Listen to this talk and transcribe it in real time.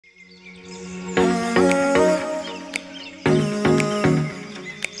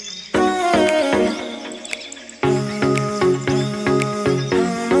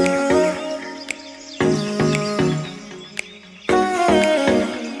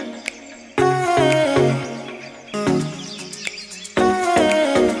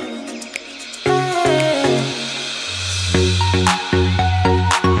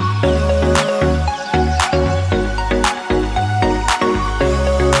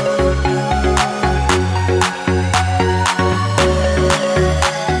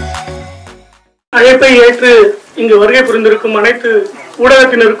அழைப்பை ஏற்று இங்கு வருகை புரிந்திருக்கும் அனைத்து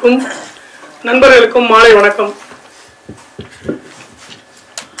ஊடகத்தினருக்கும் நண்பர்களுக்கும் மாலை வணக்கம்.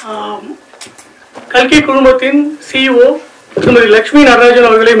 கல்கி குழுமத்தின் CEO திருமதி லட்சுமி நடராஜன்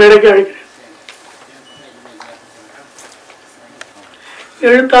அவர்களை மேடைக்கு அழைக்கிறேன்.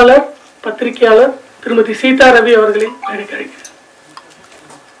 எழுத்தாளர் பத்திரிகையாளர் திருமதி சீதா ரவி அவர்களை மேடைக்கு அழைக்கிறேன்.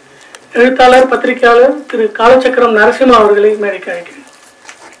 எழுத்தாளர் பத்திரிகையாளர் திரு காலச்சக்கரம் நரசிம்மா அவர்களை மேடைக்கு அழைக்கிறேன்.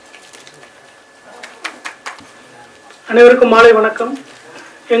 அனைவருக்கும் மாலை வணக்கம்.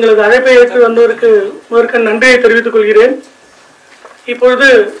 எங்களது அழைப்பை ஏற்று வந்தவருக்கு முதற்கண் நன்றியை தெரிவித்துக் கொள்கிறேன். இப்பொழுது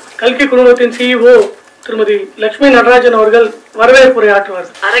கல்கி குழுமத்தின் CEO திருமதி லட்சுமி நடராஜன் அவர்கள் வரவேற்புரை ஆற்றுவார்.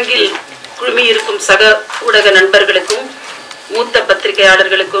 அரங்கில் குழுமியிருக்கும் சக ஊடக நண்பர்களுக்கும் மூத்த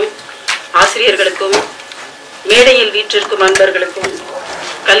பத்திரிகையாளர்களுக்கும் ஆசிரியர்களுக்கும் மேடையில் வீற்றிருக்கும் நண்பர்களுக்கும்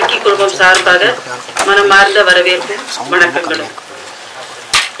கல்கி குழுமம் சார்பாக மனமார்ந்த வரவேற்பு வணக்கங்களும்.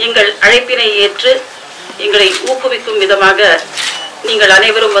 எங்கள் அழைப்பினை ஏற்று எங்களை ஊக்குவிக்கும் விதமாக நீங்கள்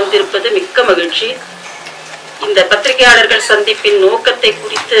அனைவரும் வந்திருப்பது மிக்க மகிழ்ச்சி. இந்த பத்திரிகையாளர்கள் சந்திப்பின் நோக்கத்தை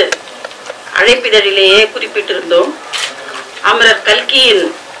குறித்து அழைப்பிதழிலேயே குறிப்பிட்டிருந்தோம். அமரர் கல்கியின்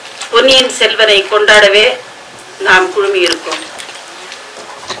பொன்னியின் செல்வனை கொண்டாடவே நாம் குழுமியிருக்கோம்.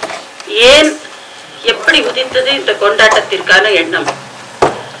 ஏன் எப்படி உதித்தது இந்த கொண்டாட்டத்திற்கான எண்ணம்?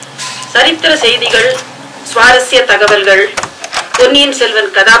 சரித்திர செய்திகள், சுவாரஸ்ய தகவல்கள், பொன்னியின்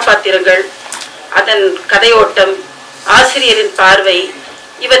செல்வன் கதாபாத்திரங்கள், அதன் கதையோட்டம், ஆசிரியரின் பார்வை,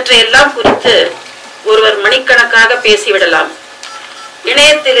 இவற்றையெல்லாம் குறித்து ஒருவர் மணிக்கணக்காக பேசிவிடலாம்.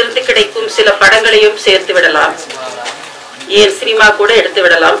 இணையத்திலிருந்து கிடைக்கும் சில படங்களையும் சேர்த்து விடலாம், ஏன் சினிமா கூட எடுத்து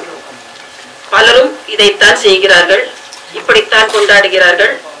விடலாம். பலரும் இதைத்தான் செய்கிறார்கள், இப்படித்தான்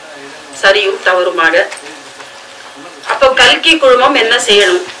கொண்டாடுகிறார்கள், சரியும் தவறுமாக. அப்போ கல்கி குழுமம் என்ன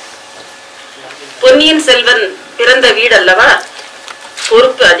செய்யணும்? பொன்னியின் செல்வன் பிறந்த வீடு அல்லவா,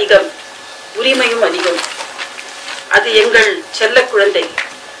 பொறுப்பு அதிகம், உரிமையும் அதிகம். அது எங்கள் செல்ல குழந்தை.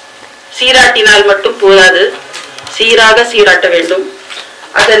 சீராட்டினால் மட்டும் போதாது, சீராக சீராட்ட வேண்டும்.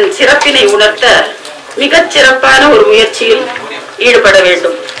 அதன் சிறப்பினை உணர்த்த மிகச் சிறப்பான ஒரு முயற்சியில் ஈடுபட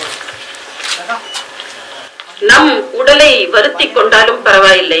வேண்டும். நம் உடலை வருத்தி கொண்டாலும்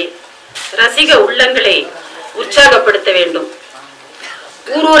பரவாயில்லை, ரசிக உள்ளங்களை உற்சாகப்படுத்த வேண்டும்.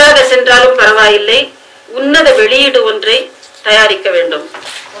 ஊரூராக சென்றாலும் பரவாயில்லை, உன்னத வெளியீடு ஒன்றை தயாரிக்க வேண்டும்.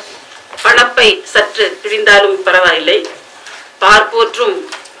 பணப்பை சற்று பிரிந்தாலும் பரவாயில்லை, பார்ப்போற்றும்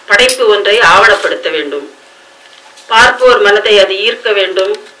படைப்பு ஒன்றை ஆவணப்படுத்த வேண்டும். பார்ப்போர் மனதை அது ஈர்க்க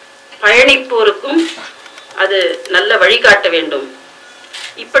வேண்டும், பயணிப்போருக்கும் அது நல்ல வழிகாட்ட வேண்டும்.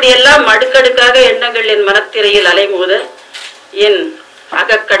 இப்படியெல்லாம் அடுக்கடுக்காக எண்ணங்கள் என் மனத்திரையில் அலைமோத என்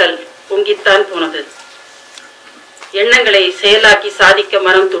அகக்கடல் பொங்கித்தான் போனது. எண்ணங்களை செயலாக்கி சாதிக்க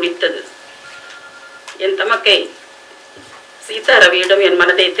மனம் துடித்தது. என் தமக்கை சீதா ரவியிடம் என்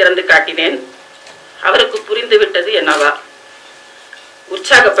மனதை திறந்து காட்டினேன். அவருக்கு புரிந்துவிட்டது என்னவா.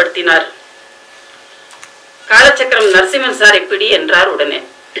 உற்சாகப்படுத்தினார். காலச்சக்கரம் நரசிம்மன் சாரை பிடி என்றார். உடனே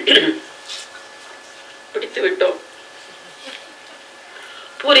பிடித்து விட்டோம்.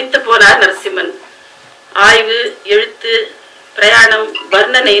 பூரித்து போனார் நரசிம்மன். ஆய்வு, எழுத்து, பிரயாணம்,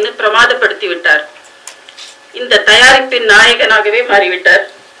 வர்ணனைன்னு பிரமாதப்படுத்தி விட்டார். இந்த தயாரிப்பின் நாயகனாகவே மாறிவிட்டார்.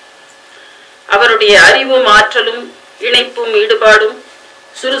 அவருடைய அறிவும் ஆற்றலும் இணைப்பும் ஈடுபாடும்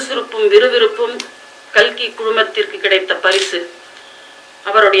சுறுசுறுப்பும் விறுவிறுப்பும் கல்கி குழுமத்திற்கு கிடைத்த பரிசு.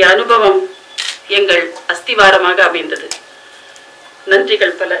 அவருடைய அனுபவம் எங்கள் அஸ்திவாரமாக அமைந்தது.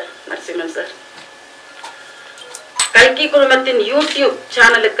 நன்றிகள் பல நரசிம்மன் சார். கல்கி குழுமத்தின் யூடியூப்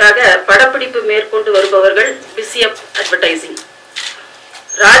சேனலுக்காக படப்பிடிப்பு மேற்கொண்டு வருபவர்கள் பிசிஎப் அட்வர்டைசிங்.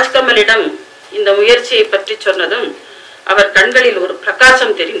 ராஜ்கமலிடம் இந்த முயற்சியை பற்றி சொன்னதும் அவர் கண்களில் ஒரு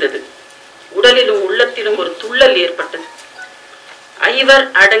பிரகாசம் தெரிந்தது. உடலிலும் உள்ளத்திலும் ஒரு துள்ளல் ஏற்பட்டது. 5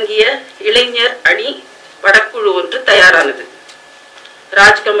 அடங்கிய இளைஞர் அணி படக்குழு ஒன்று தயாரானது.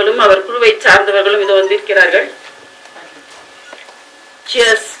 ராஜ்கமலும் அவர் குழுவை சார்ந்தவர்களும் இது வந்திருக்கிறார்கள்.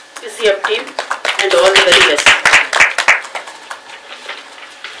 Cheers, PCF team and all the very best.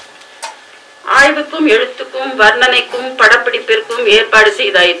 ஆய்வுக்கும் எழுத்துக்கும் வர்ணனைக்கும் படப்பிடிப்பிற்கும் ஏற்பாடு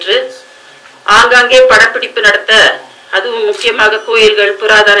செய்தாயிற்று. ஆங்காங்கே படப்பிடிப்பு நடத்த, அதுவும் முக்கியமாக கோயில்கள்,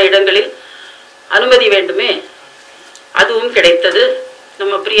 புராதன இடங்களில் அனுமதி வேண்டுமே, அதுவும் கிடைத்தது.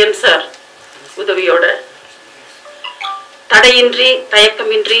 நம்ம பிரியன் சார் உதவியோட தடையின்றி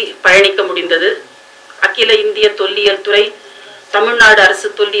தயக்கமின்றி பயணிக்க முடிந்தது. அகில இந்திய தொல்லியல் துறை, தமிழ்நாடு அரசு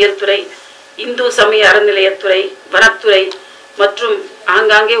தொல்லியல் துறை, இந்து சமய அறநிலையத்துறை, வனத்துறை மற்றும்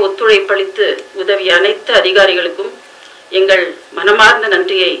ஆங்காங்கே ஒத்துழைப்பளித்து உதவிய அனைத்து அதிகாரிகளுக்கும் எங்கள் மனமார்ந்த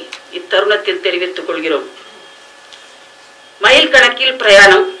நன்றியை இத்தருணத்தில் தெரிவித்துக் கொள்கிறோம். மைல் கணக்கில்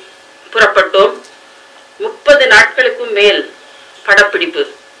பிரயாணம் புறப்பட்டோம். 30 நாட்களுக்கும் மேல் படப்பிடிப்பு.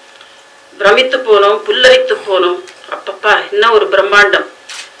 பிரமித்து போனோம், புல்லரித்து போனோம். அப்பப்பா, என்ன ஒரு பிரம்மாண்டம்!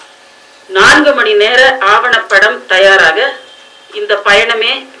 4 மணி நேர ஆவணப்படம் தயாராக இந்த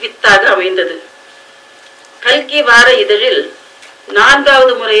பயணமே வித்தாக அமைந்தது. கல்கி வார இதழில்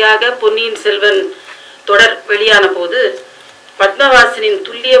 4வது முறையாக பொன்னியின் செல்வன் தொடர் வெளியான போது பத்மவாசனின்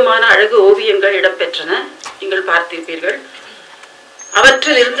துல்லியமான அழகு ஓவியங்கள் இடம்பெற்றன. நீங்கள் பார்த்திருப்பீர்கள்.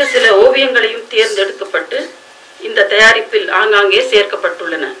 அவற்றில் இருந்து சில ஓவியங்களையும் தேர்ந்தெடுக்கப்பட்டு இந்த தயாரிப்பில் ஆங்காங்கே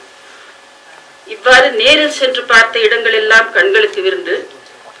சேர்க்கப்பட்டுள்ளன. இவ்வாறு நேரில் சென்று பார்த்த இடங்கள் எல்லாம் கண்களுக்கு விருந்து.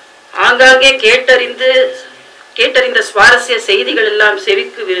 ஆங்காங்கே கேட்டறிந்த சுவாரஸ்ய செய்திகள் எல்லாம்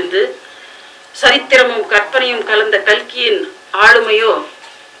செவிக்கு விருந்து. சரித்திரமும் கற்பனையும் கலந்த கல்கியின் ஆளுமையோ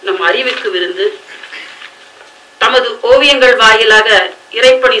நம் அறிவுக்கு விருந்து. தமது ஓவியங்கள் வாயிலாக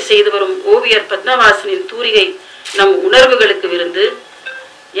இறைப்பணி செய்து வரும் ஓவியர் பத்மவாசனின் தூரிகை நம் உணர்வுகளுக்கு விருந்து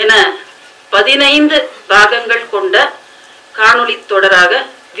என 15 பாகங்கள் கொண்ட காணொளி தொடராக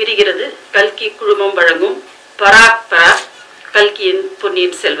விரிகிறது கல்கி குழுமம் வழங்கும் பராக் பராக் கல்கியின்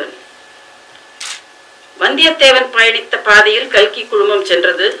பொன்னியின் செல்வன். வந்தியத்தேவன் பயணித்த பாதையில் கல்கி குழுமம்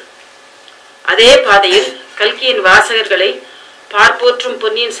சென்றது. அதே பாதையில் கல்கியின் வாசகர்களை, பார்ப்போற்றும்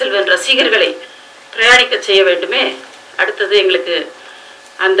பொன்னியின் செல்வன் ரசிகர்களை பிரயாணிக்க செய்ய வேண்டுமே. அடுத்தது எங்களுக்கு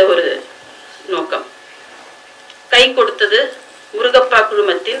அந்த ஒரு நோக்கம். கை கொடுத்தது முருகப்பா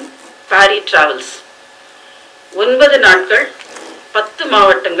குழுமத்தின் பாரி டிராவல்ஸ். 9 நாட்கள், 10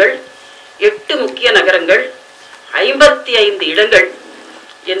 மாவட்டங்கள், 8 முக்கிய நகரங்கள், 55 இடங்கள்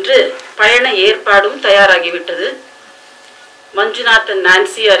என்று பயண ஏற்பாடும் தயாராகிவிட்டது. Manjunath and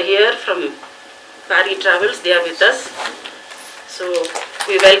Nancy are here from Kalki Travels. They are with us. So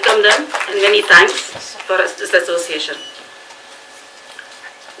we welcome them and many thanks for this association.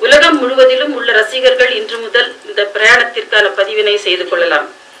 உலகம் முழுவதிலும் உள்ள ரசிகர்கள் இன்று முதல் இந்த பிரயாணத்திற்கான பதிவினை செய்து கொள்ளலாம்.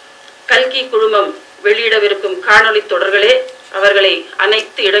 கல்கி குழுமம் வெளியிடவிருக்கும் காணொளி தொடர்களே அவர்களை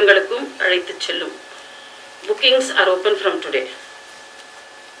அனைத்து இடங்களுக்கும் அழைத்துச் செல்லும். Bookings are open from today.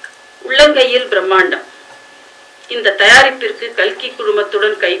 உள்ளங்கையில் பிரம்மாண்டம். இந்த தயாரிப்பிற்கு கல்கி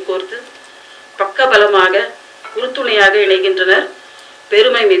குழுமத்துடன் கைகோர்த்து பக்கபலமாக உறுதுணையாக இணைகின்றனர்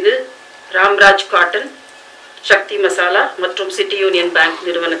பெருமை மிகு ராம்ராஜ் காட்டன், சக்தி மசாலா மற்றும் சிட்டி யூனியன் பேங்க்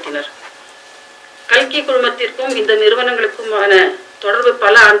நிறுவனத்தினர். கல்கி குழுமத்திற்கும் இந்த நிறுவனங்களுக்குமான தொடர்பு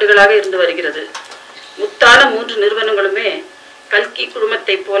பல ஆண்டுகளாக இருந்து வருகிறது. முத்தான 3 நிறுவனங்களுமே கல்கி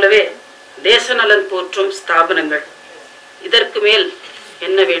குழுமத்தை போலவே தேசநலன் போற்றும் ஸ்தாபனங்கள். இதற்கு மேல்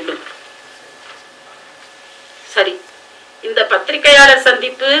என்ன வேண்டும்? சரி, இந்த பத்திரிகையாளர்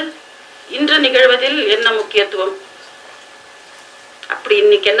சந்திப்பு இன்று நிகழ்வதில் என்ன முக்கியத்துவம்? அப்படி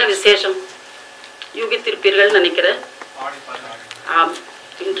இன்னைக்கு என்ன விசேஷம் யூகித்திருப்பீர்கள் நினைக்கிறேன். ஆம்,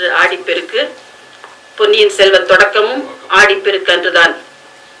 இன்று ஆடிப்பெருக்கு. பொன்னியின் செல்வன் தொடக்கமும் ஆடிப்பெருக்கு அன்றுதான்.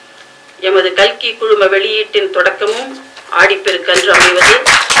 எமது கல்கி குழும வெளியீட்டின் தொடக்கமும் ஆடிப்பெருக்கு அன்று அமைவது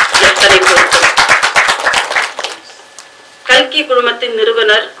எத்தனை பொருத்தம். கல்கி குழுமத்தின்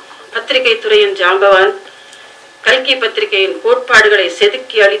நிறுவனர், பத்திரிகை துறையின் ஜாம்பவான், கல்கி பத்திரிகையின் கோட்பாடுகளை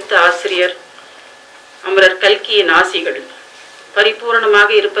செதுக்கி அளித்த ஆசிரியர் அமரர் கல்கியின் ஆசிகள் பரிபூர்ணமாக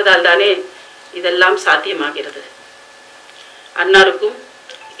இருப்பதால் தானே இதெல்லாம் சாத்தியமாகிறது. அன்னாருக்கும்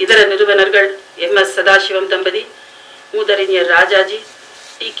இதர நிறுவனர்கள் MS சதாசிவம் தம்பதி, மூதறிஞர் ராஜாஜி,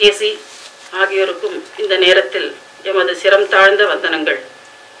 TKC ஆகியோருக்கும் இந்த நேரத்தில் எமது சிரம் தாழ்ந்த வந்தனங்கள்.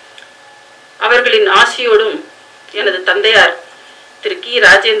 அவர்களின் ஆசியோடும் எனது தந்தையார் திரு கி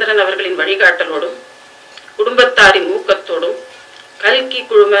ராஜேந்திரன் அவர்களின் வழிகாட்டலோடும் குடும்பத்தாரின் ஊக்கத்தோடும் கல்கி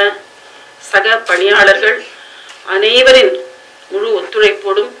குழும சக பணியாளர்கள் அனைவரின் முழு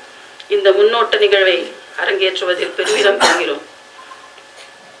ஒத்துழைப்போடும் இந்த முன்னோட்ட நிகழ்வை அரங்கேற்றுவதில் பெருமிதம் கொள்கிறோம்.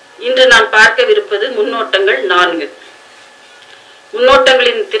 இன்று நாம் பார்க்கவிருப்பது முன்னோட்டங்கள் 4.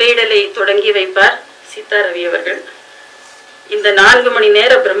 முன்னோட்டங்களின் திரையிடலை தொடங்கி வைப்பார் சீதா ரவி அவர்கள். இந்த 4 மணி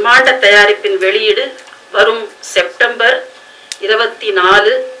நேர பிரம்மாண்ட தயாரிப்பின் வெளியீடு வரும் செப்டம்பர்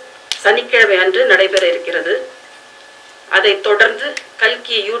 24 சனிக்கிழமை அன்று நடைபெற இருக்கிறது. அதைத் தொடர்ந்து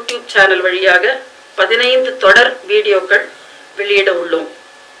கல்கி யூடியூப் சேனல் வழியாக 15 தொடர் வீடியோக்கள் வெளியிட உள்ளோம்.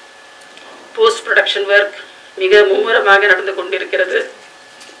 போஸ்ட் ப்ரொடக்ஷன் ஒர்க் மிக மும்முரமாக நடந்து கொண்டிருக்கிறது.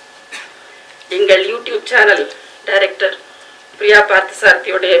 எங்கள் யூடியூப் சேனல் டைரக்டர் பிரியா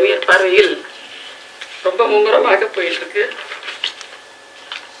பார்த்தசாரதியோடைய மேற்பார்வையில் ரொம்ப மும்முரமாக போயிட்டு இருக்கு.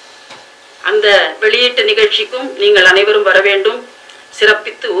 அந்த வெளியீட்டு நிகழ்ச்சிக்கும் நீங்கள் அனைவரும் வர வேண்டும்,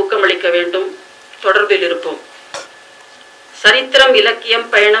 சிறப்பித்து ஊக்கமளிக்க வேண்டும். தொடர்பில் இருப்போம். சரித்திரம், இலக்கியம்,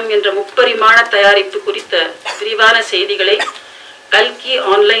 பயணம் என்ற முப்பரிமாண தயாரிப்பு குறித்த விரிவான செய்திகளை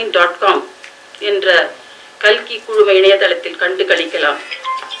kalkionline.com என்ற கல்கி குழும இணையதளத்தில் கண்டு களிக்கலாம்.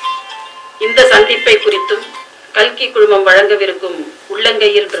 இந்த சந்திப்பை குறித்தும் கல்கி குழுமம் வழங்கவிருக்கும்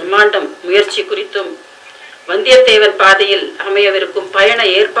உள்ளங்கையில் பிரம்மாண்டம் முயற்சி குறித்தும் வந்தியத்தேவன் பாதையில் அமையவிருக்கும் பயண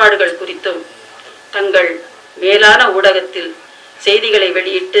ஏற்பாடுகள் குறித்தும் தங்கள் மேலான ஊடகத்தில் செய்திகளை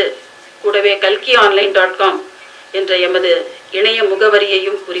வெளியிட்டு கூடவே kalkiOnline.com என்ற எமது இணைய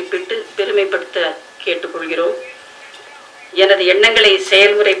முகவரியையும் குறிப்பிட்டு பெருமைப்படுத்த கேட்டுக்கொள்கிறோம். எனது எண்ணங்களை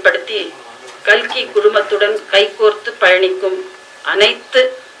செயல்முறைப்படுத்தி கல்கி குழுமத்துடன் கைகோர்த்து பயணிக்கும் அனைத்து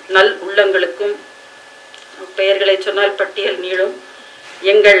நல் உள்ளங்களுக்கும், பெயர்களை சொன்னால் பட்டியல் நீளும்,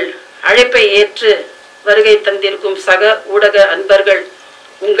 எங்கள் அழைப்பை ஏற்று வருகை தந்திருக்கும் சக ஊடக அன்பர்கள்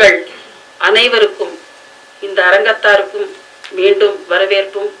உங்கள் அனைவருக்கும், இந்த அரங்கத்தாருக்கும் மீண்டும்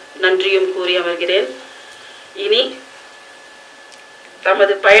வரவேற்பும் நன்றியும் கூறி அமர்கிறேன். இனி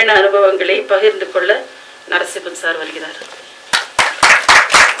தமது பயண அனுபவங்களை பகிர்ந்து கொள்ள நரசிம்மன் சார் வருகிறார்.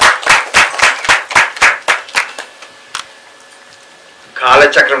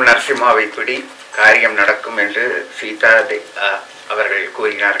 காலச்சக்கரம் நரசிம்மாவை பிடி காரியம் நடக்கும் என்று சீதா அவர்கள்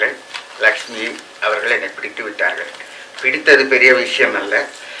கூறினார்கள். லக்ஷ்மி அவர்கள் என்னை பிடித்து விட்டார்கள். பிடித்தது பெரிய விஷயம் அல்ல.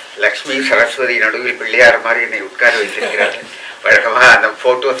 லக்ஷ்மி சரஸ்வதி நடுவில் பிள்ளையார் மாதிரி என்னை உட்கார வைத்திருக்கிறார்கள். வழக்கமாக அந்த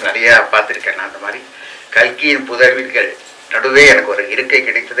ஃபோட்டோஸ் நிறையா பார்த்துருக்கேன். நான் அந்த மாதிரி கல்கியின் புதல்விகள் நடுவே எனக்கு ஒரு இருக்கை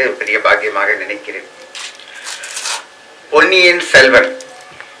கிடைத்தது பெரிய பாக்கியமாக நினைக்கிறேன். பொன்னியின் செல்வன்,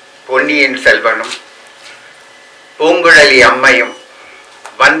 பொன்னியின் செல்வனும் பூங்குழலி அம்மையும்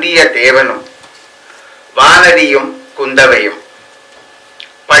வந்தியத்தேவனும் வானதியும் குந்தவையும்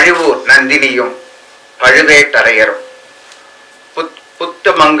பழுவூர் நந்தினியும் பழுவேட்டரையரும்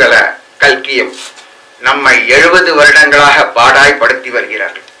புத்தமங்கல கல்கியும் நம்மை 70 வருடங்களாக பாடாய்படுத்தி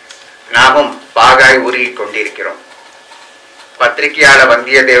வருகிறார்கள். நாமும் பாகாய் உருகிக் கொண்டிருக்கிறோம். பத்திரிகையாளர்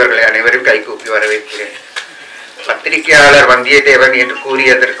வந்தியத்தேவர்களை அனைவரும் கைகூப்பி வரவேற்கிறேன். பத்திரிகையாளர் வந்தியத்தேவன் என்று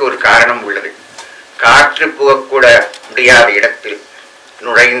கூறியதற்கு ஒரு காரணம் உள்ளது. காற்று புகக்கூட முடியாத இடத்தில்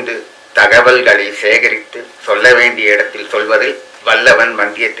நுழைந்து தகவல்களை சேகரித்து சொல்ல வேண்டிய இடத்தில் சொல்வதில் வல்லவன்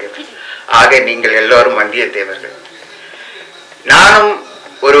வந்தியத்தேவன். ஆக நீங்கள் எல்லோரும் வந்தியத்தேவர்கள். நானும்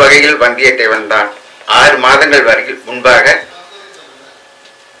ஒரு வகையில் வந்தியத்தேவன் தான். 6 மாதங்கள் வரையில் முன்பாக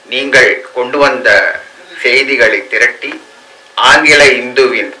நீங்கள் கொண்டு வந்த செய்திகளை திரட்டி ஆங்கில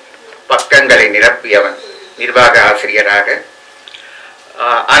இந்துவின் பக்கங்களை நிரப்பியவன் நிர்வாக ஆசிரியராக.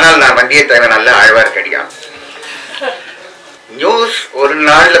 ஆனால் நான் வந்தியத்தேவன் அல்ல, ஆழ்வார்க்கடியான். நியூஸ் ஒரு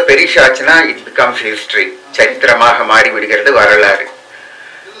நாள்ல பெரிசாச்சுன்னா இட் பிகம்ஸ் ஹிஸ்டரி, சரித்திரமாக மாறிவிடுகிறது, வரலாறு.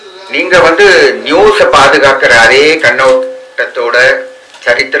 நீங்க நியூஸை பாதுகாக்கிற அதே கண்ணோட்டத்தோட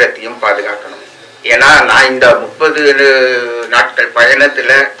சரித்திரத்தையும் பாதுகாக்கணும். ஏன்னா நான் இந்த 30 நாட்கள்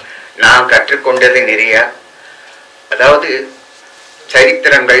பயணத்துல நான் கற்றுக்கொண்டது நிறைய. அதாவது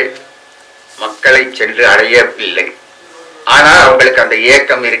சரித்திரங்கள் மக்களை சென்று அடையவில்லை, ஆனால் அவங்களுக்கு அந்த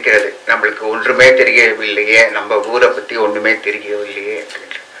ஏக்கம் இருக்கிறது. நம்மளுக்கு ஒன்றுமே தெரியவில்லையே, நம்ம ஊரை பத்தி ஒண்ணுமே தெரியவில்லையே.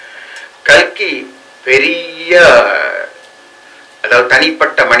 கல்கி பெரிய, அதாவது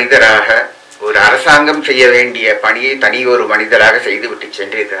தனிப்பட்ட மனிதராக ஒரு அரசாங்கம் செய்ய வேண்டிய பணியை தனி ஒரு மனிதராக செய்துவிட்டு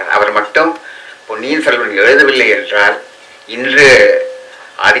சென்றிருக்கிறார். அவர் மட்டும் பொன்னியின் செல்வன் எழுதவில்லை என்றால் இன்று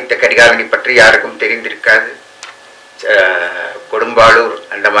ஆதித்த கரிகாலனை பற்றி யாருக்கும் தெரிந்திருக்காது. கொடும்பாளூர்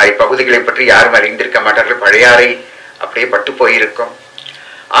அந்த மாதிரி பகுதிகளை பற்றி யாரும் அறிந்திருக்க மாட்டார்கள். பழையாறை அப்படியே பட்டு போயிருக்கும்.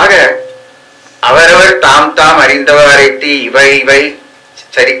 ஆக அவரவர் தாம் தாம் அறிந்தவரைத்தி இவை இவை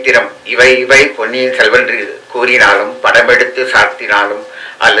சரித்திரம், இவை இவை பொன்னியின் செல்வன் கூறினாலும், படமெடுத்து சார்த்தினாலும்,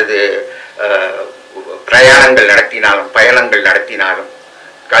 அல்லது பிரயாணங்கள் நடத்தினாலும், பயணங்கள் நடத்தினாலும்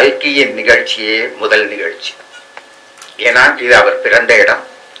கல்கியின் நிகழ்ச்சியே முதல் நிகழ்ச்சி. ஏன்னா இது அவர் பிறந்த இடம்.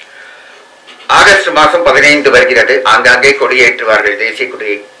 ஆகஸ்ட் மாதம் 15 வருகிறது. ஆங்காங்கே கொடியேற்றுவார்கள், தேசிய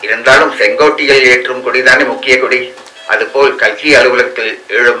கொடியை. இருந்தாலும் செங்கோட்டியில் ஏற்றும் கொடிதானே முக்கிய கொடி. அதுபோல் கல்கி அலுவலகத்தில்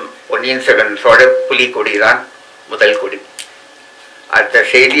எழும் பொன்னியின் செல்வன் சோழ புலி கொடிதான் முதல் கொடி. அந்த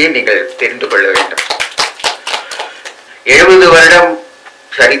செய்தியை நீங்கள் தெரிந்து கொள்ள வேண்டும். 70 வருடம்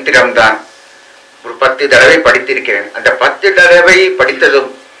சரித்திரம்தான். ஒரு 10 தடவை படித்திருக்கிறேன். அந்த 10 தடவை படித்ததும்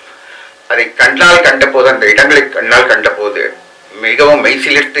அதை கண்ணால் கண்ட போது, அந்த இடங்களை கண்ணால் கண்ட போது மிகவும்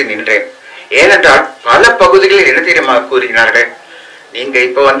மெய்சிலிர்த்து நின்றேன். ஏனென்றால் பல பகுதிகளில் என்ன தெரியுமா கூறினார்கள், நீங்க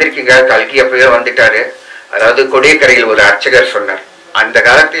இப்ப வந்திருக்கீங்க, கல்கி அப்பவே வந்துட்டாரு. அதாவது கொடியக்கரையில் ஒரு அர்ச்சகர் சொன்னார், அந்த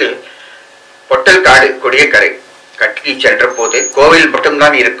காலத்தில் பொட்டல் காடு கொடியக்கரை கட்டி சென்ற போது கோவில்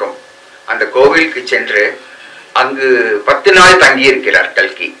மட்டும்தான் இருக்கும். அந்த கோவிலுக்கு சென்று அங்கு 10 நாள் தங்கி இருக்கிறார்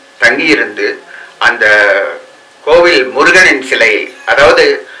கல்கி. தங்கியிருந்து அந்த கோவில் முருகனின் சிலையை, அதாவது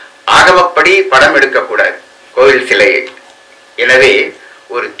ஆகமப்படி படம் எடுக்கக்கூடாது கோவில் சிலையை, எனவே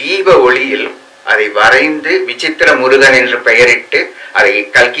ஒரு தீப ஒளியில் அதை வரைந்து விசித்திர முருகன் என்று பெயரிட்டு அதை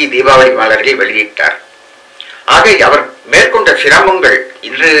கல்கி தீபாவளி மலரில் வெளியிட்டார். ஆக அவர் மேற்கொண்ட சிரமங்கள்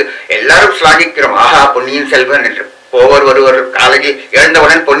இன்று எல்லாரும் சிலாகிக்கிறோம். ஆஹா பொன்னியின் செல்வன் என்று ஒருவர் காலையில்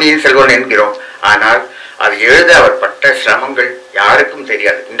எழுந்தவுடன் பொன்னியின் செல்வன் என்கிறோம். ஆனால் அது எழுத அவர் பட்ட சிரமங்கள் யாருக்கும்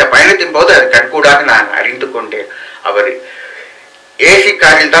தெரியாது. இந்த பயணத்தின் போது அது கண்கூடாக நான் அறிந்து கொண்டேன். அவர் ஏசி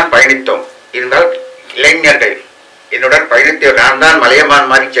காரில் தான் பயணித்தோம். இருந்தால் இளைஞர்கள் என்னுடன் பயணித்த நான் தான் மலையமான்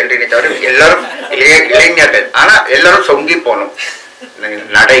மாதிரி சென்றேனே தவிர எல்லாரும் இளைஞர்கள். ஆனா எல்லாரும் சொங்கி போனோம்.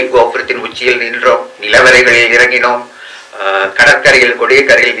 நடை கோபுரத்தின் உச்சியில் நின்றோம், நிலவரைகளில் இறங்கினோம், கடற்கரையில்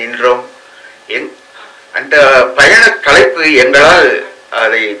கொடியக்கரையில் நின்றோம். அந்த பயண களைப்பு எங்களால்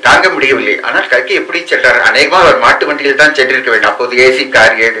அதை தாங்க முடியவில்லை. ஆனால் கல்கி எப்படி சென்றார்? அநேகமாக அவர் மாட்டு வண்டியில் தான் சென்றிருக்க வேண்டும். அப்போது ஏசி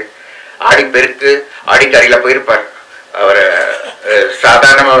கார் ஏது, ஆடிப்பெருக்கு ஆடிக்கரையில போயிருப்பார். அவர்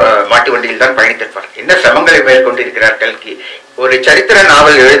சாதாரண மாட்டு வண்டியில் தான் பயணித்திருப்பார். என்ன சிரமங்களை மேற்கொண்டிருக்கிறார் கல்கி. ஒரு சரித்திர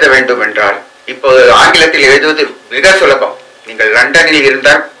நாவல் எழுத வேண்டும் என்றால் இப்போ ஆங்கிலத்தில் எழுதுவது மிக சுலபம். நீங்கள் லண்டனில்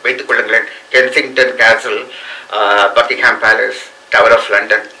இருந்தால் வைத்துக் கொள்ளுங்களேன், Kensington கேசல், Buckingham palace, tower of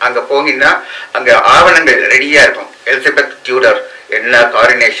London, அங்க போனீங்கன்னா அங்க ஆவணங்கள் ரெடியா இருக்கும். எலிசபெத் டியூடர் என்ன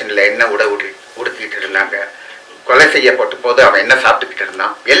காரினேஷன்ல என்ன உடுத்திட்டு இருந்தாங்க, கொலை செய்யப்பட்ட போது அவன் என்ன சாப்பிட்டுக்கிட்டு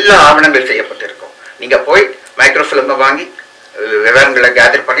இருந்தான், எல்லா ஆவணங்கள் செய்யப்பட்டிருக்கும். நீங்க போய் மைக்ரோஃபிலிம் வாங்கி விவரங்களை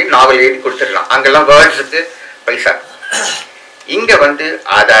கேதர் பண்ணி நாவல் எழுதி கொடுத்துடலாம். அங்கெல்லாம் வேர்ட்ஸுக்கு பைசா. இங்க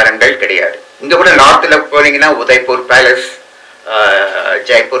ஆதாரங்கள் கிடையாது. இங்க கூட நார்த்ல போனீங்கன்னா உதய்பூர் பேலஸ்,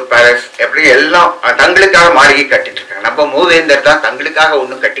 ஜெய்ப்பூர் பேலஸ், எப்படி எல்லாம் தங்களுக்காக மாளிகை கட்டிட்டு இருக்காங்க. நம்ம மூவேந்தர் தான் தங்களுக்காக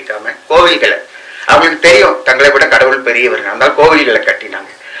ஒன்றும் கட்டிக்காம கோவில்களை, அவங்களுக்கு தெரியும் தங்களை விட கடவுள் பெரியவர்கள், அதனால கோவில்களை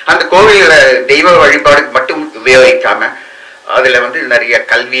கட்டினாங்க. அந்த கோவில்களை தெய்வ வழிபாடுக்கு மட்டும் உபயோகிக்காம அதுல நிறைய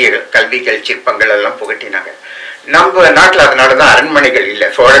கல்விகள் சிற்பங்கள் எல்லாம் புகட்டினாங்க. நம்ம நாட்டில் அதனாலதான் அரண்மனைகள் இல்லை.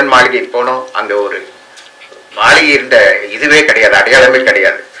 சோழன் மாளிகை போனோம், அங்க ஒரு மாளிகை இருந்த இதுவே கிடையாது, அடையாளமே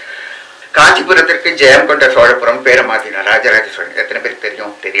கிடையாது. காஞ்சிபுரத்திற்கு ஜெயம் கொண்ட சோழபுரம் பேரை மாத்தினார் ராஜராஜ சோழன். எத்தனை பேருக்கு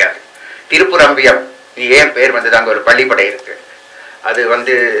தெரியும்? தெரியாது. திருப்புரம்பியம் ஏன் பேர் வந்தது? அங்க ஒரு பள்ளிப்படை இருக்கு. அது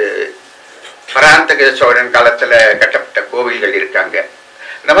பராந்தக சோழன் காலத்துல கட்டப்பட்ட கோவில்கள் இருக்காங்க.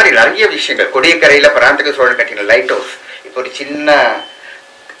 இந்த மாதிரி நிறைய விஷயங்கள். கொடியக்கரையில பராந்தக சோழன் கட்டின லைட் ஹவுஸ் இப்போ ஒரு சின்ன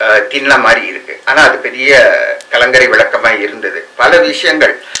திண்ண மாதிரி இருக்கு. ஆனா அது பெரிய கலங்கரை விளக்கமா இருந்தது. பல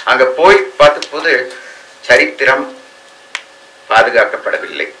விஷயங்கள் அங்க போய் பார்த்த போது சரித்திரம்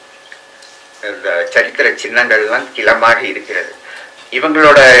பாதுகாக்கப்படவில்லை. இந்த சரித்திர சின்னங்கள் தான் கிளமாக இருக்கிறது.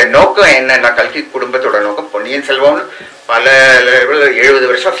 இவங்களோட நோக்கம் என்னன்னா, கல்கி குடும்பத்தோட நோக்கம் பொன்னியின் செல்வம் பல 70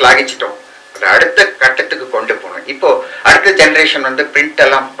 வருஷம் ஸ்லாகிச்சிட்டோம். அதை அடுத்த கட்டத்துக்கு கொண்டு போகணும். இப்போ அடுத்த ஜெனரேஷன் பிரிண்ட்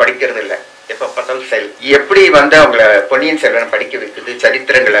எல்லாம் படிக்கிறது இல்லை. எப்ப பார்த்தாலும் செல் எப்படி அவங்கள பொன்னியின் செல்வன் படிக்க வைக்கிறது,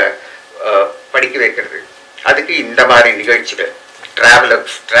 சரித்திரங்களை படிக்க வைக்கிறது. அதுக்கு இந்த மாதிரி நிகழ்ச்சிகள்,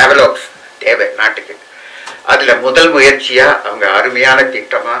 டிராவலாக்ஸ் தேவை நாட்டுக்கு. அதுல முதல் முயற்சியா அவங்க அருமையான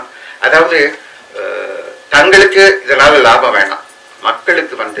திட்டமா, அதாவது தங்களுக்கு இதனால லாபம் வேணாம்,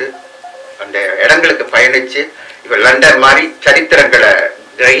 மக்களுக்கு அந்த இடங்களுக்கு பயணிச்சு இப்ப லண்டன் மாதிரி சரித்திரங்களை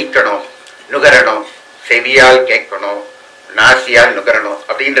கிரகிக்கணும், நுகரணும், செவியால் கேட்கணும், நாசியால் நுகரணும்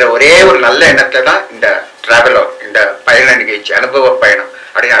அப்படின்ற ஒரே ஒரு நல்ல எண்ணத்துல தான் இந்த டிராவலாக், இந்த பயண நிகழ்ச்சி, அனுபவ பயணம்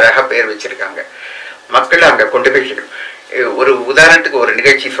அப்படின்னு அழகா பேர் வச்சிருக்காங்க. மக்கள் அங்க கொண்டு போய் ஒரு உதாரணத்துக்கு ஒரு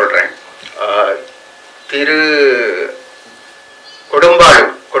நிகழ்ச்சி சொல்றேன்.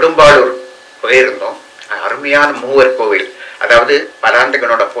 கொடும்பாளூர் போயிருந்தோம். அருமையான மூவர் கோவில். அதாவது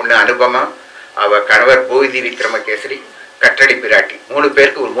பராந்தகனோட பொண்ணு அனுபமா, அவ கணவர் பூதி விக்ரமகேசரி, கட்டளை பிராட்டி, 3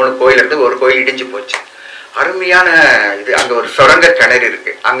 பேருக்கு ஒரு 3 கோயில் இருந்து ஒரு கோயில் இடிஞ்சு போச்சு. அருமையான இது. அங்க ஒரு சுரங்க கிணறு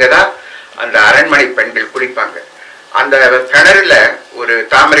இருக்கு. அங்கதான் அந்த அரண்மனை பெண்கள் குளிப்பாங்க. அந்த கிணறுல ஒரு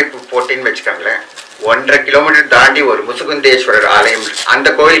தாமரைப்பூ போட்டின்னு வச்சுக்காங்களேன், 1.5 கிலோமீட்டர் தாண்டி ஒரு முசுகுந்தேஸ்வரர் ஆலயம், அந்த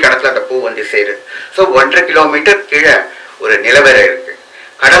கோயில் கணக்குல அந்த பூ சேருது. ஸோ 1.5 கிலோமீட்டர் கீழே ஒரு நிலவரை இருக்கு.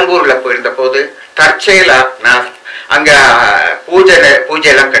 கடம்பூர்ல போயிருந்த போது தற்செயலா நான் அங்க பூஜை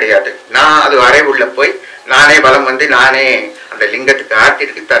எல்லாம் கிடையாது. நான் அது அறை உள்ள போய் நானே வலம் நானே அந்த லிங்கத்துக்கு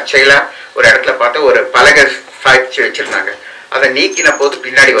ஆத்திருக்கு. தற்செயலா ஒரு இடத்துல பார்த்தா ஒரு பலகை சாய்ச்சி வச்சிருந்தாங்க. அதை நீக்கின போது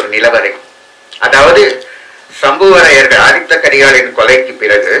பின்னாடி ஒரு நிலவரை. அதாவது சம்புவரையர்கள் ஆதித்த கரிகாலின் கொலைக்கு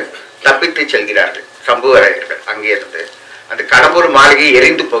பிறகு தப்பித்து செல்கிறார்கள் சம்புவரையர்கள். அங்கே இருந்து அந்த கடம்பூர் மாளிகை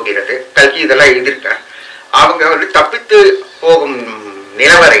எரிந்து போகிறது. கல்கி இதெல்லாம் எழுதியிருக்கார். அவங்க தப்பித்து போகும்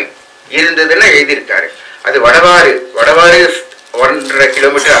நிலவரை இருந்ததுன்னு எழுதியிருக்காரு. அது Vadavar 1.5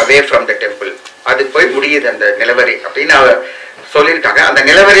 kilometre away from the temple. அது போய் முடியுது அந்த நிலவரை அப்படின்னு அவர் சொல்லியிருக்காங்க. அந்த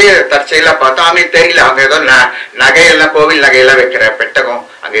நிலவரையை தற்செயலா பார்த்தா அவங்களுக்கு தெரியல. அவங்க ஏதோ நகையெல்லாம், கோவில் நகையெல்லாம் வைக்கிற பெட்டகம்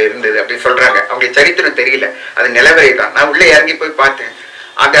அங்க இருந்தது அப்படின்னு சொல்றாங்க. அவங்களுக்கு சரித்திரம் தெரியல. அது நிலவரை தான். நான் உள்ள இறங்கி போய் பார்த்தேன்.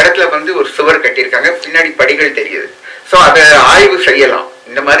 அந்த இடத்துல ஒரு சுவர் கட்டியிருக்காங்க, பின்னாடி படிகள் தெரியுது. ஸோ அதை ஆய்வு செய்யலாம்.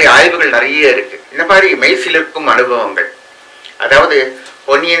 இந்த மாதிரி ஆய்வுகள் நிறைய இருக்கு. இந்த மாதிரி மெய்சிலிருக்கும் அனுபவங்கள். அதாவது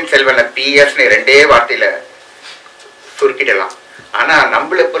பொன்னியின் செல்வனை PS-னு 2 வார்த்தையில சுருக்கிடலாம். ஆனா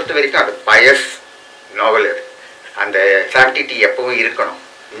நம்மளை பொறுத்த வரைக்கும் அது பயஸ் நாவல். அது அந்த சாக்டிட்டி எப்பவும் இருக்கணும்.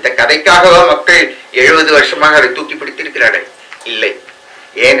 இந்த கதைக்காகவா மக்கள் 70 வருஷமாக அதை தூக்கி பிடித்திருக்கிறார்கள்? இல்லை.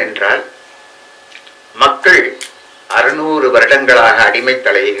 ஏனென்றால் மக்கள் 600 வருடங்களாக அடிமை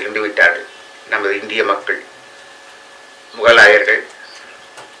தலையில் இருந்து விட்டார்கள். நமது இந்திய மக்கள் முகலாயர்கள்,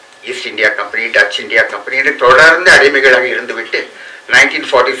 east India company, touch India company என்று தொடர்ந்து அடிமைகளாக இருந்துவிட்டு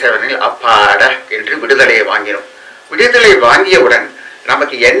 1947 அப்பாடா என்று விடுதலையை வாங்கினோம். விடுதலை வாங்கியவுடன்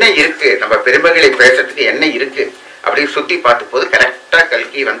நமக்கு என்ன இருக்கு, நம்ம பெருமைகளை பேசுறதுக்கு என்ன இருக்கு அப்படின்னு சுற்றி பார்த்த போது கரெக்டாக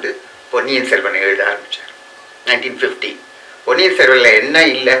கல்கி வந்து பொன்னியின் செல்வனை எழுத ஆரம்பித்தார் 1950. பொன்னியின் செல்வனில் என்ன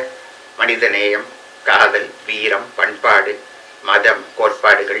இல்லை? மனிதநேயம், காதல், வீரம், பண்பாடு, மதம்,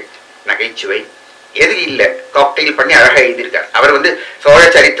 கோட்பாடுகள், நகைச்சுவை எது இல்லை. காக்டெயில் பண்ணி அழகாக எழுதியிருக்கார். அவர் வந்து சோழ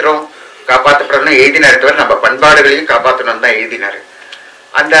சரித்திரம் காப்பாற்றப்படணும் எழுதினார், நம்ம பண்பாடுகளையும் காப்பாற்றணும் தான் எழுதினார்.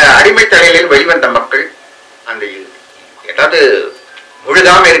 அந்த அடிமை தலையிலில் வெளிவந்த மக்கள் அந்த ஏதாவது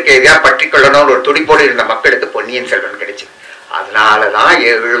முழுகாம இருக்க எதையா பற்றி கொள்ளணும்னு ஒரு துடிப்போடு இருந்த மக்களுக்கு பொன்னியின் செல்வன் கிடைச்சு. அதனாலதான்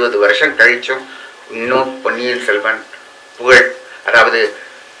 70 வருஷம் கழிச்சும் இன்னும் பொன்னியின் செல்வன் புகழ், அதாவது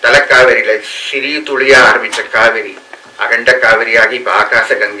தலக்காவேரியில சிறிய துளியா ஆரம்பிச்ச காவிரி அகண்ட காவிரியாகி இப்ப ஆகாச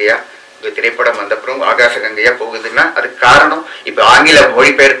கங்கையா, இந்த திரைப்படம் வந்தப்புறம் ஆகாச கங்கையா போகுதுன்னா அதுக்கு காரணம் இப்ப ஆங்கில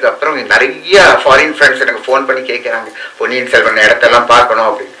மொழிபெயர்க்கு அப்புறம் நிறைய ஃபாரின் ஃப்ரெண்ட்ஸ் எனக்கு ஃபோன் பண்ணி கேட்கிறாங்க பொன்னியின் செல்வன் இடத்தெல்லாம் பார்க்கணும்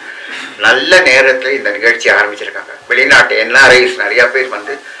அப்படின்னு. நல்ல நேரத்தில் இந்த நிகழ்ச்சி ஆரம்பிச்சிருக்காங்க. வெளிநாட்டு NRIs நிறைய பேர்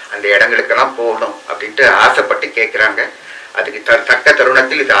வந்து அந்த இடங்களுக்கெல்லாம் போகணும் அப்படின்ட்டு ஆசைப்பட்டு கேட்குறாங்க. அதுக்கு தக்க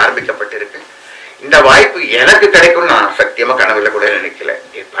தருணத்தில் இது ஆரம்பிக்கப்பட்டிருக்கு. இந்த வாய்ப்பு எனக்கு கிடைக்கும் நான் சத்தியமாக கனவுல கூட நினைக்கல.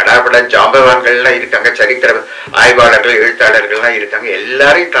 படாபட ஜாம்பவான்கள்லாம் இருக்காங்க, சரித்திர ஆய்வாளர்கள், எழுத்தாளர்கள்லாம் இருக்காங்க.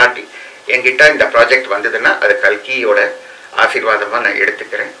 எல்லாரையும் தாண்டி என்கிட்ட இந்த ப்ராஜெக்ட் வந்ததுன்னா அது கல்கியோட ஆசீர்வாதமாக நான்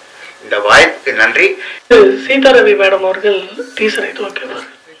எடுத்துக்கிறேன். இந்த வாய்ப்புக்கு நன்றி. சீதாரவி மேடம் அவர்கள் டீசரை துவக்குவார்.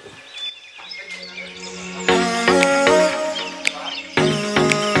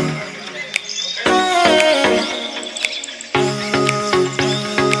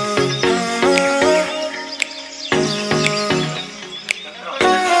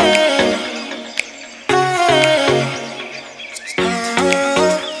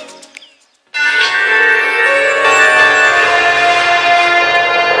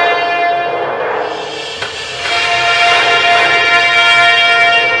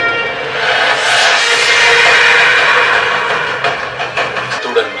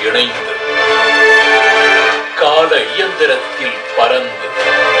 கால இயந்திரத்தில் பறந்து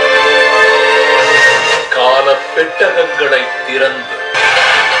கால பெட்டகங்களை திறந்து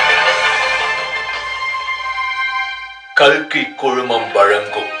கல்கி குழுமம்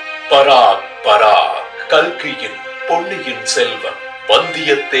வழங்கும் பராக் பராக், கல்கியின் பொன்னியின் செல்வன்,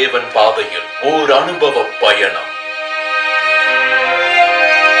 வந்தியத்தேவன் பாதையில் ஓர் அனுபவ பயணம்.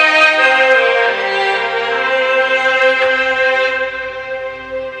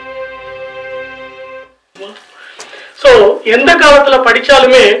 ஸோ எந்த காலத்துல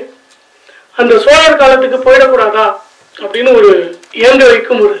படிச்சாலுமே அந்த சோழர் காலத்துக்கு போயிடக்கூடாதா அப்படின்னு ஒரு இயங்க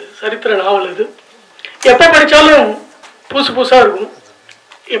வைக்கும் ஒரு சரித்திர நாவல் இது. எப்போ படித்தாலும் புதுசு புதுசாக இருக்கும்.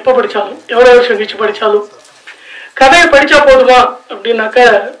 எப்போ படித்தாலும் எவ்வளோ வருஷம் கழிச்சு படித்தாலும் கதையை படித்தா போதுமா அப்படின்னாக்க,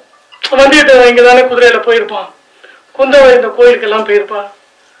 வந்தியத்தேவன் இங்கே தானே குதிரையில் போயிருப்பான், குந்தவை இந்த கோயிலுக்கெல்லாம் போயிருப்பான்,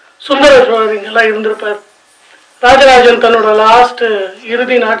 சுந்தர சோழர் இங்கெல்லாம் இருந்திருப்பார், ராஜராஜன் தன்னோட லாஸ்ட்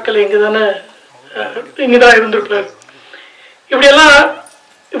இறுதி நாட்களை இங்கே தான் இருந்திருப்பார்.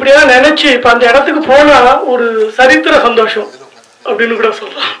 இப்படியெல்லாம் நினைச்சு இப்போ அந்த இடத்துக்கு போனால் ஒரு சரித்திர சந்தோஷம் அப்படின்னு கூட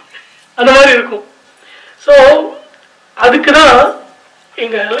சொல்லலாம். அந்த மாதிரி இருக்கும். ஸோ அதுக்கு தான்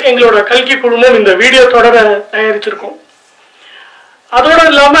எங்களோட கல்கி குழுமம் இந்த வீடியோ தொடரை தயாரிச்சிருக்கோம். அதோடு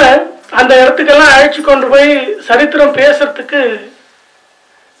இல்லாமல் அந்த இடத்துக்கெல்லாம் அழைச்சி கொண்டு போய் சரித்திரம் பேசுறதுக்கு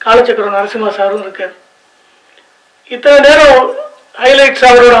காலச்சக்கரம் நரசிம்மா சாரும் இருக்கார். இத்தனை நேரம் ஹைலைட்ஸ்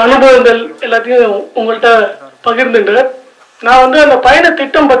அவரோட அனுபவங்கள் எல்லாத்தையும் உங்கள்கிட்ட பகிர்ந்துட்டு நான் அந்த பயண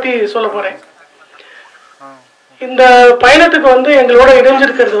திட்டம் பற்றி சொல்ல போகிறேன். இந்த பயணத்துக்கு எங்களோட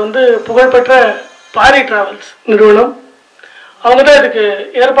இணைஞ்சிருக்கிறது புகழ்பெற்ற பாரி டிராவல்ஸ் நிறுவனம். அவங்க தான் இதுக்கு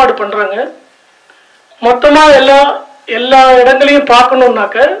ஏற்பாடு பண்ணுறாங்க. மொத்தமாக எல்லா இடங்களையும்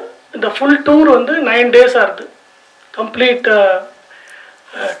பார்க்கணுன்னாக்க இந்த ஃபுல் டூர் 9 days ஆகுது. Complete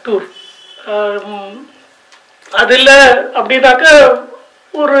tour. அது இல்லை அப்படின்னாக்க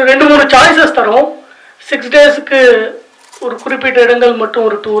ஒரு 2-3 சாய்ஸஸ் தரோம். 6 daysக்கு ஒரு குறிப்பிட்ட இடங்கள் மட்டும்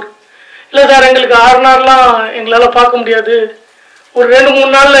ஒரு டூர். இல்லை சார் எங்களுக்கு 6 நாள்லாம் எங்களால் பார்க்க முடியாது, ஒரு 2-3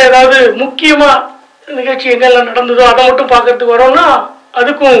 நாளில் ஏதாவது முக்கியமாக நிகழ்ச்சி எங்கெல்லாம் நடந்ததோ அதை மட்டும் பார்க்கறதுக்கு வரோம்னா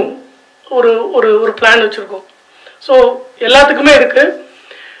அதுக்கும் ஒரு ஒரு ஒரு பிளான் வச்சுருக்கோம். ஸோ எல்லாத்துக்குமே இருக்குது.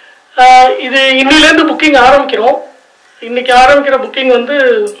 இது இன்னிலேருந்து புக்கிங் ஆரம்பிக்கிறோம். இன்றைக்கி ஆரம்பிக்கிற புக்கிங்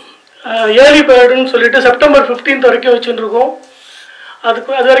ஏர்லி பேர்டுன்னு சொல்லிட்டு செப்டம்பர் 15 வரைக்கும் வச்சுருக்கோம்.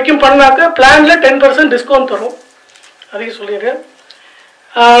 அது வரைக்கும் பண்ணாக்க பிளானில் 10% டிஸ்கவுண்ட் தரும். அதையும் சொல்லிடுறேன்.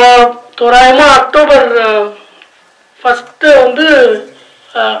 தோராயமாக அக்டோபர் 1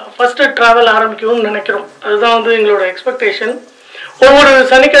 ட்ராவல் ஆரம்பிக்கும்னு நினைக்கிறோம். அதுதான் எங்களோட எக்ஸ்பெக்டேஷன். ஒவ்வொரு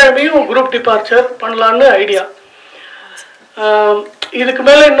சனிக்கிழமையும் குரூப் டிபார்ச்சர் பண்ணலான்னு ஐடியா. இதுக்கு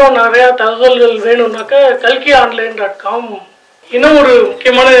மேலே இன்னும் நிறையா தகவல்கள் வேணும்னாக்கா kalkionline.com. இன்னும் ஒரு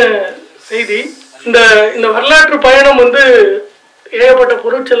முக்கியமான செய்தி, இந்த வரலாற்று பயணம் வந்து ஏகப்பட்ட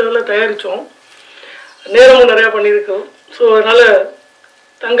பொருட்செலவில் தயாரித்தோம், நேரமும் நிறையா பண்ணியிருக்கோம். ஸோ அதனால்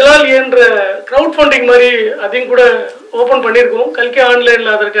தங்களால் இயன்ற க்ரௌட் ஃபண்டிங் மாதிரி அதையும் கூட ஓப்பன் பண்ணியிருக்கோம். கல்கி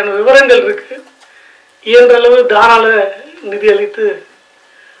ஆன்லைனில் அதற்கான விவரங்கள் இருக்குது. இயன்ற அளவு தாராள நிதி அளித்து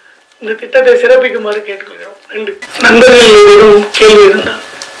இந்த திட்டத்தை சிறப்பிக்குமாறு கேட்டுக்கொள்கிறோம். நன்றி. நண்பர்கள் எதுவும் கேள்வி இருந்தால்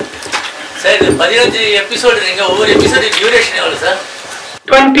சார், இது 15 எபிசோடு, நீங்கள் ஒவ்வொரு எபிசோடு டியூரேஷன் எவ்வளோ சார்?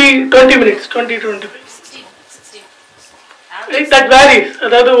 20 minutes, 20-25. That varies.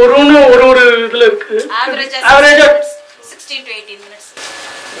 அதாவது ஒரு இதில் இருக்குது. ஆவரேஜாக 16 to 18 minutes.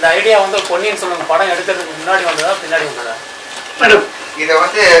 இந்த ஐடியா வந்து பொன்னியின் செல்வன் படம் எடுக்கிறதுக்கு முன்னாடி வந்ததா பின்னாடி வந்ததா? மேடம், இதை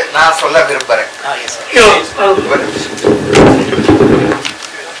வந்து நான் சொல்ல விரும்புகிறேன்.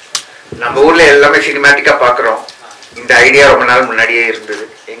 நம்ம ஊர்ல எல்லாமே சினிமேட்டிக்கா பாக்குறோம். இந்த ஐடியா ரொம்ப நாள் முன்னாடியே இருந்தது.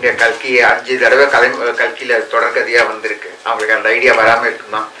 எங்க கல்கி 5 தடவை கல்கியில தொடர்கதையா வந்திருக்கு. அவங்களுக்கு அந்த ஐடியா வராம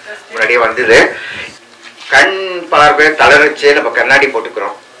இருக்குமா, முன்னாடியே வந்தது. கண் பார்வை தளர்ச்சியே நம்ம கண்ணாடி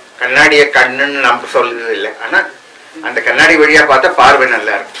போட்டுக்கிறோம். கண்ணாடியை கண்ணுன்னு நம்ம சொல்றது இல்லை, ஆனா அந்த கண்ணாடி வழியா பார்த்தா பார்வை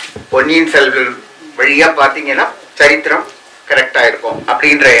நல்லா இருக்கும். பொன்னியின் செல்வன் வழியா பாத்தீங்கன்னா சரித்திரம் கரெக்டா இருக்கும்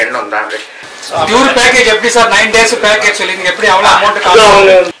அப்படின்ற எண்ணம் தான். டூர் பேக்கேஜ் எப்படி சார்? 9 days பேக்கேஜ் சொல்லிருக்கீங்க, எப்படி அவ்வளவு அமௌண்ட்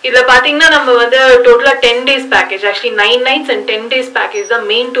காஸ்ட்? இதுல பாத்தீங்கன்னா நம்ம வந்து டோட்டலா 10 days package, actually 9 nights and 10 days package தான்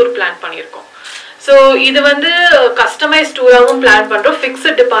மெயின் டூர் பிளான் பண்ணியிருக்கோம். ஸோ இது வந்து கஸ்டமைஸ் டூராகவும் பிளான் பண்றோம்,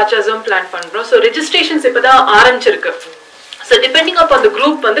 ஃபிக்ஸ்ட் டிபார்ச்சர்ஸும் பிளான் பண்றோம். ஸோ ரெஜிஸ்ட்ரேஷன்ஸ் இப்பதான் ஆரம்பிச்சிருக்கு. So depending up on the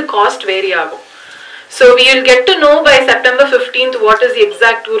group வந்து காஸ்ட் வேரி ஆகும். So we will get to know by September 15th what is the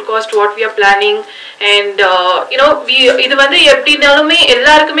exact tour cost, what we are planning, and இது வந்து எப்படினாலுமே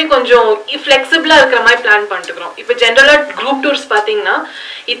எல்லாருக்குமே கொஞ்சம் ஃப்ளெக்சிபிளா இருக்கிற மாதிரி பிளான் பண்ணிட்டுக்கிறோம். இப்போ ஜென்ரலா குரூப் டூர்ஸ் பாத்தீங்கன்னா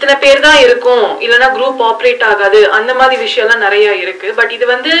இத்தனை பேர் தான் இருக்கும், இல்லைன்னா குரூப் ஆப்ரேட் ஆகாது, அந்த மாதிரி விஷயம்லாம் நிறைய இருக்கு. பட் இது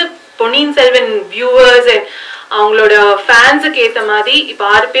வந்து பொன்னியின் செல்வன் வியூவர்ஸ் அண்ட் அவங்களோட ஃபேன்ஸுக்கு ஏற்ற மாதிரி, இப்போ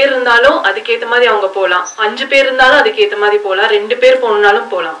 6 பேர் இருந்தாலும் அதுக்கேற்ற மாதிரி அவங்க போகலாம், 5 பேர் இருந்தாலும் அதுக்கேற்ற மாதிரி போகலாம், 2 பேர் போனாலும்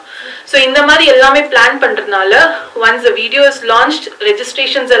போகலாம். ஸோ இந்த மாதிரி எல்லாமே பிளான் பண்றதுனால once the video is launched,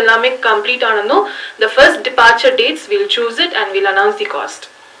 registrations எல்லாமே கம்ப்ளீட் ஆனதும் the first departure dates will choose it and will announce the cost.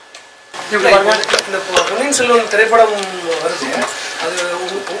 இந்த பொன்னியின் செல்வன் திரைப்படம் வருது, அது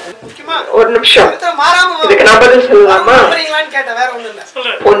முக்கியமா ஒரு நிமிஷம் இதுக்கு நான் பதில் சொல்லலாமா?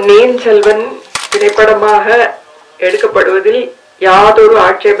 பொன்னியின் செல்வன் திரைப்படமாக எடுக்கப்படுவதில் யாதொரு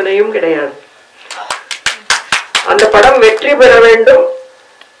ஆட்சேபனையும் கிடையாது. அந்த படம் வெற்றி பெற வேண்டும்,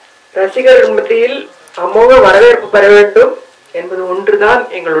 ரசிகர்கள் மத்தியில் அமோக வரவேற்பு பெற வேண்டும் என்பது ஒன்றுதான்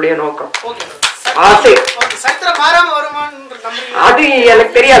எங்களுடைய நோக்கம், ஆசை. அது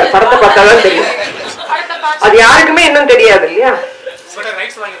எனக்கு தெரியாது, படத்தை பார்த்தாதான் தெரியும். அது யாருக்குமே இன்னும் தெரியாது இல்லையா?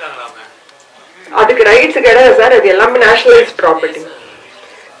 அதுக்கு ரைட்ஸ் கிடையாது சார், அது எல்லாமே நேஷனலைஸ்ட் ப்ராப்பர்ட்டி.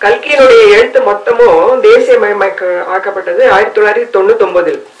 கல்கியினுடைய எழுத்து மொத்தமும் தேசியமயமாக்க ஆக்கப்பட்டது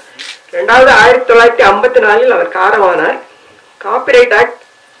 1999. ரெண்டாவது 1954 அவர் காலமானார். Copyright act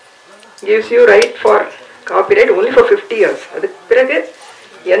gives you right for copyright only for 50 years. அதுக்கு பிறகு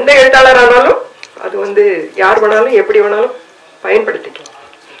எந்த எழுத்தாளர் ஆனாலும் அது வந்து யார் வேணாலும் எப்படி வேணாலும் பயன்படுத்திக்கலாம்.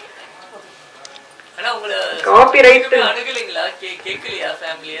 காப்பிரைட் அணுகலைங்களா? கேட்கலையா?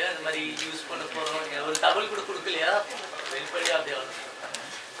 ஃபேமிலியா இந்த மாதிரி யூஸ் பண்ண போறோம் ஒரு தகவல் கூட கொடுக்கலையா?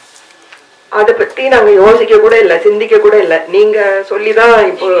 அதை பத்தி நாங்க யோசிக்க கூட இல்லை, சிந்திக்க கூட இல்லை. நீங்க சொல்லிதான்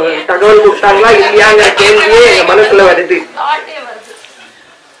இப்போ தகவல் கொடுத்தாங்களா இல்லையாங்கிற கேள்வியே எங்க மனசுல வருது.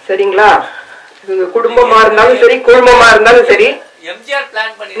 சரிங்களா? குடும்பமா இருந்தாலும் சரி, குடும்பமா இருந்தாலும் சரி,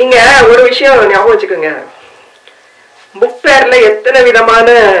 நீங்க ஒரு விஷயம் ஞாபகம் வச்சுக்கோங்க. புக் ஃபேர்ல எத்தனை விதமான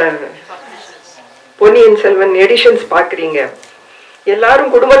பொன்னியின் செல்வன் எடிஷன்ஸ் பாக்குறீங்க.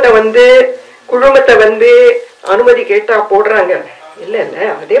 எல்லாரும் குடும்பத்தை வந்து அனுமதி கேட்டா போடுறாங்க. இல்ல இல்ல,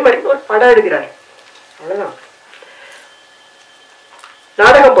 அதே மாதிரி ஒரு படம் எடுக்கிறார், அவ்வளவுதான்.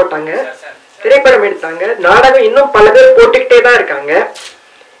 நாடகம் போட்டாங்க, திரைப்படம் எடுத்தாங்க, நாடகம் இன்னும் பல பேர் போட்டுக்கிட்டே தான் இருக்காங்க.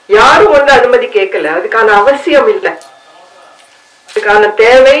 யாரும் வந்து அனுமதி கேட்கல, அதுக்கான அவசியம் இல்லை, அதுக்கான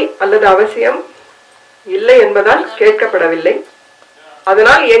தேவை அல்லது அவசியம் இல்லை என்பதால் கேட்கப்படவில்லை.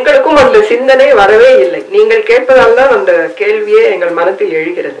 அதனால் எங்களுக்கும் அந்த சிந்தனை வரவே இல்லை. நீங்கள் கேட்பதால் தான் அந்த கேள்வியே எங்கள் மனத்தில்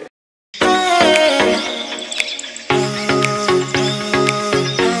எழுகிறது.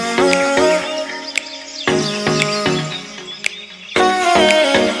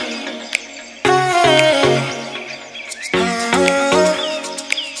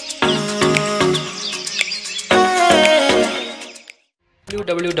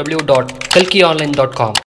 www.kalkionline.com